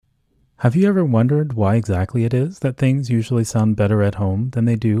Have you ever wondered why exactly it is that things usually sound better at home than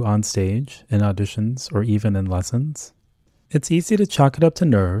they do on stage, in auditions, or even in lessons? It's easy to chalk it up to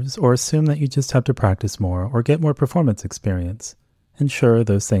nerves or assume that you just have to practice more or get more performance experience. And sure,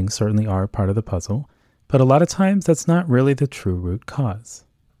 those things certainly are part of the puzzle, but a lot of times that's not really the true root cause.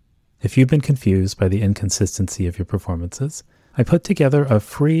 If you've been confused by the inconsistency of your performances, I put together a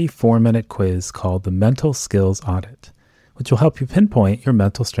free 4-minute quiz called the Mental Skills Audit, which will help you pinpoint your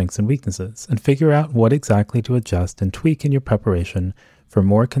mental strengths and weaknesses and figure out what exactly to adjust and tweak in your preparation for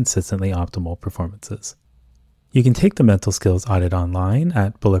more consistently optimal performances. You can take the Mental Skills Audit online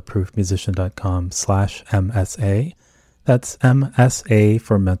at bulletproofmusician.com/MSA. That's MSA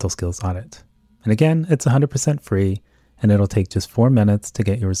for Mental Skills Audit. And again, it's 100% free, and it'll take just 4 minutes to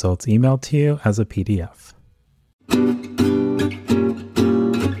get your results emailed to you as a PDF.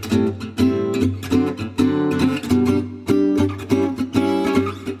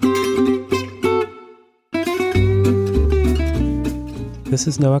 This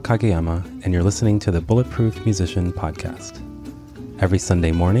is Noah Kageyama, and you're listening to the Bulletproof Musician podcast. Every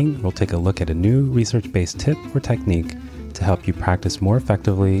Sunday morning, we'll take a look at a new research-based tip or technique to help you practice more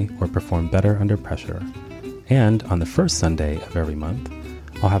effectively or perform better under pressure. And on the first Sunday of every month,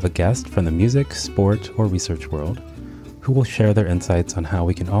 I'll have a guest from the music, sport, or research world who will share their insights on how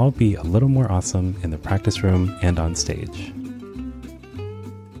we can all be a little more awesome in the practice room and on stage.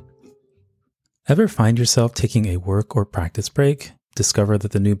 Ever find yourself taking a work or practice break, discover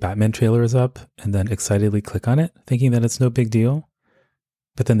that the new Batman trailer is up, and then excitedly click on it, thinking that it's no big deal?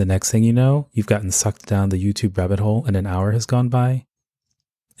 But then the next thing you know, you've gotten sucked down the YouTube rabbit hole and an hour has gone by?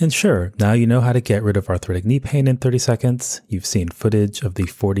 And sure, now you know how to get rid of arthritic knee pain in 30 seconds. You've seen footage of the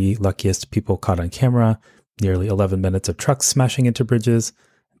 40 luckiest people caught on camera, nearly 11 minutes of trucks smashing into bridges.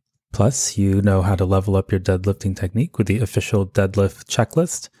 Plus, you know how to level up your deadlifting technique with the official deadlift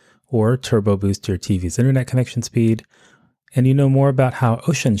checklist, or turbo boost your TV's internet connection speed. And you know more about how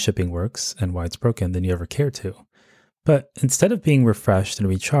ocean shipping works and why it's broken than you ever cared to. But instead of being refreshed and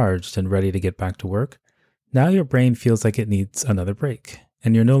recharged and ready to get back to work, now your brain feels like it needs another break,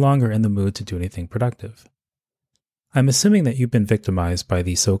 and you're no longer in the mood to do anything productive. I'm assuming that you've been victimized by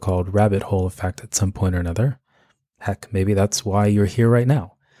the so-called rabbit hole effect at some point or another. Heck, maybe that's why you're here right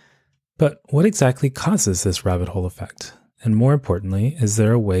now. But what exactly causes this rabbit hole effect? And more importantly, is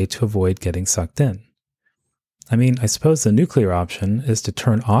there a way to avoid getting sucked in? I mean, I suppose the nuclear option is to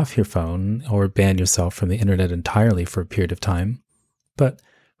turn off your phone or ban yourself from the internet entirely for a period of time. But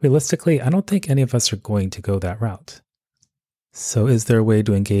realistically, I don't think any of us are going to go that route. So is there a way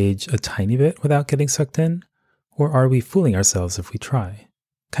to engage a tiny bit without getting sucked in? Or are we fooling ourselves if we try?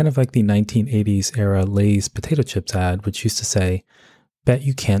 Kind of like the 1980s era Lay's potato chips ad, which used to say, "Bet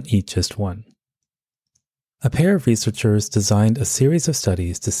you can't eat just one." A pair of researchers designed a series of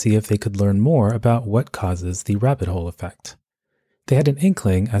studies to see if they could learn more about what causes the rabbit hole effect. They had an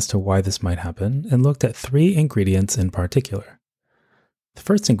inkling as to why this might happen and looked at 3 ingredients in particular. The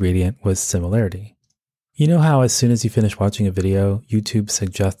first ingredient was similarity. You know how as soon as you finish watching a video, YouTube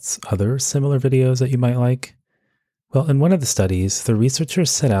suggests other similar videos that you might like? Well, in one of the studies, the researchers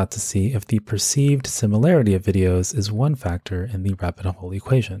set out to see if the perceived similarity of videos is one factor in the rabbit hole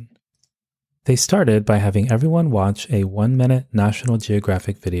equation. They started by having everyone watch a 1-minute National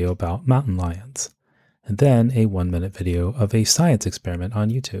Geographic video about mountain lions, and then a 1-minute video of a science experiment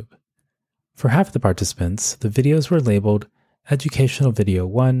on YouTube. For half the participants, the videos were labeled Educational Video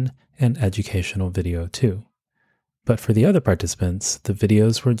 1 and Educational Video 2. But for the other participants, the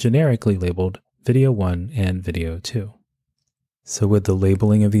videos were generically labeled Video 1 and Video 2. So would the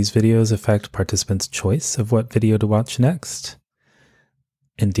labeling of these videos affect participants' choice of what video to watch next?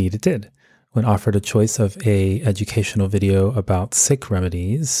 Indeed it did. When offered a choice of a educational video about sick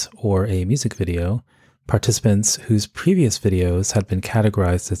remedies or a music video, participants whose previous videos had been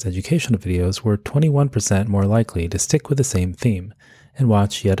categorized as educational videos were 21% more likely to stick with the same theme and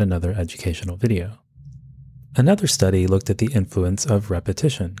watch yet another educational video. Another study looked at the influence of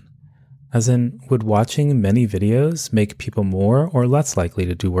repetition, as in, would watching many videos make people more or less likely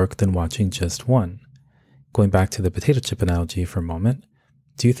to do work than watching just one? Going back to the potato chip analogy for a moment,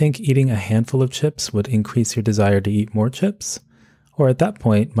 do you think eating a handful of chips would increase your desire to eat more chips? Or at that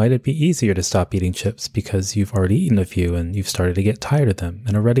point, might it be easier to stop eating chips because you've already eaten a few and you've started to get tired of them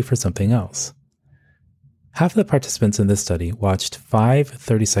and are ready for something else? Half of the participants in this study watched 5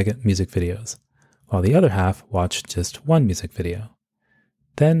 30-second music videos, while the other half watched just one music video.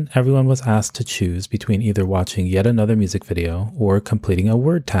 Then everyone was asked to choose between either watching yet another music video or completing a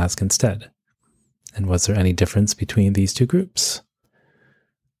word task instead. And was there any difference between these two groups?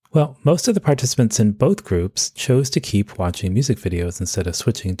 Well, most of the participants in both groups chose to keep watching music videos instead of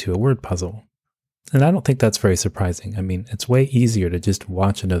switching to a word puzzle. And I don't think that's very surprising. I mean, it's way easier to just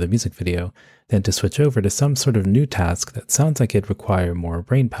watch another music video than to switch over to some sort of new task that sounds like it'd require more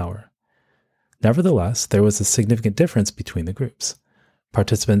brain power. Nevertheless, there was a significant difference between the groups.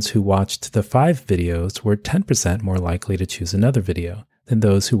 Participants who watched the 5 videos were 10% more likely to choose another video than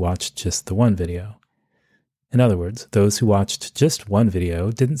those who watched just the one video. In other words, those who watched just one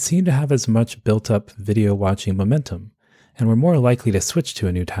video didn't seem to have as much built-up video watching momentum, and were more likely to switch to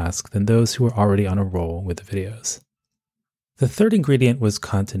a new task than those who were already on a roll with the videos. The third ingredient was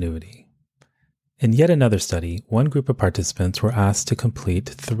continuity. In yet another study, one group of participants were asked to complete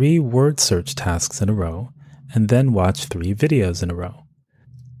 3 word search tasks in a row, and then watch 3 videos in a row.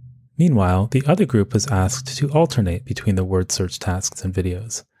 Meanwhile, the other group was asked to alternate between the word search tasks and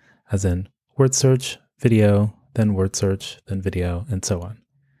videos, as in word search, video, then word search, then video, and so on.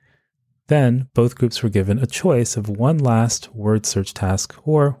 Then, both groups were given a choice of one last word search task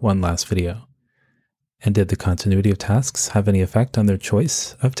or one last video. And did the continuity of tasks have any effect on their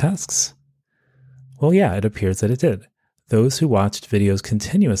choice of tasks? Well, yeah, it appears that it did. Those who watched videos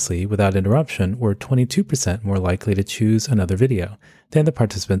continuously without interruption were 22% more likely to choose another video than the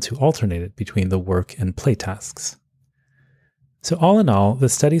participants who alternated between the work and play tasks. So all in all, the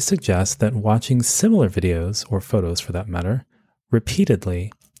study suggests that watching similar videos, or photos for that matter,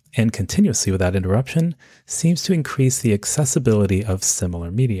 repeatedly and continuously without interruption seems to increase the accessibility of similar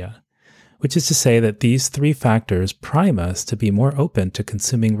media, which is to say that these 3 factors prime us to be more open to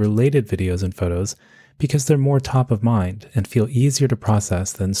consuming related videos and photos because they're more top of mind and feel easier to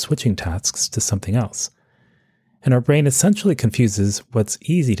process than switching tasks to something else. And our brain essentially confuses what's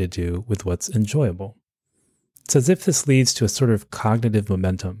easy to do with what's enjoyable. It's as if this leads to a sort of cognitive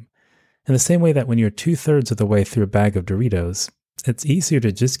momentum. In the same way that when you're 2/3 of the way through a bag of Doritos, it's easier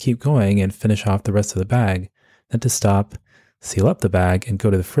to just keep going and finish off the rest of the bag than to stop, seal up the bag, and go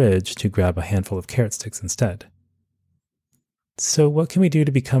to the fridge to grab a handful of carrot sticks instead. So what can we do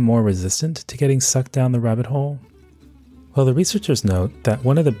to become more resistant to getting sucked down the rabbit hole? Well, the researchers note that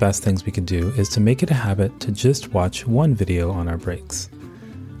one of the best things we can do is to make it a habit to just watch one video on our breaks.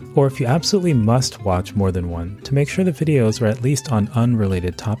 Or if you absolutely must watch more than one, to make sure the videos are at least on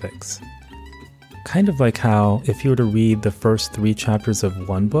unrelated topics. Kind of like how if you were to read the first 3 chapters of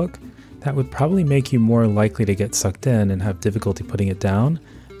one book, that would probably make you more likely to get sucked in and have difficulty putting it down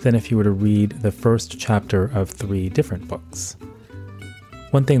than if you were to read the first chapter of 3 different books.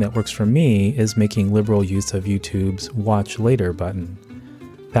 One thing that works for me is making liberal use of YouTube's Watch Later button.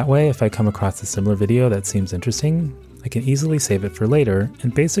 That way, if I come across a similar video that seems interesting, I can easily save it for later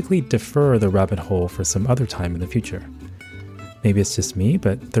and basically defer the rabbit hole for some other time in the future. Maybe it's just me,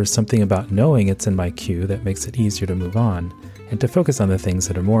 but there's something about knowing it's in my queue that makes it easier to move on and to focus on the things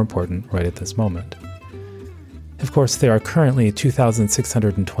that are more important right at this moment. Of course, there are currently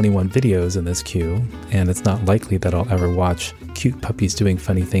 2,621 videos in this queue, and it's not likely that I'll ever watch Cute Puppies Doing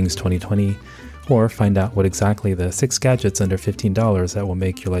Funny Things 2020 or find out what exactly the 6 gadgets under $15 that will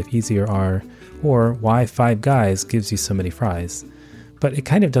make your life easier are, or why 5 Guys gives you so many fries. But it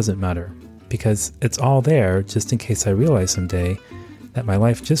kind of doesn't matter, because it's all there just in case I realize someday that my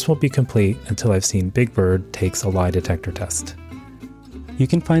life just won't be complete until I've seen Big Bird Takes a Lie Detector Test. You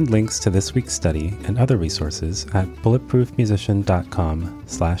can find links to this week's study and other resources at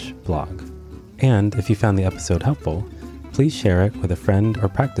bulletproofmusician.com/blog. And if you found the episode helpful, please share it with a friend or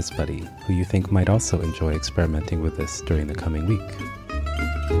practice buddy who you think might also enjoy experimenting with this during the coming week.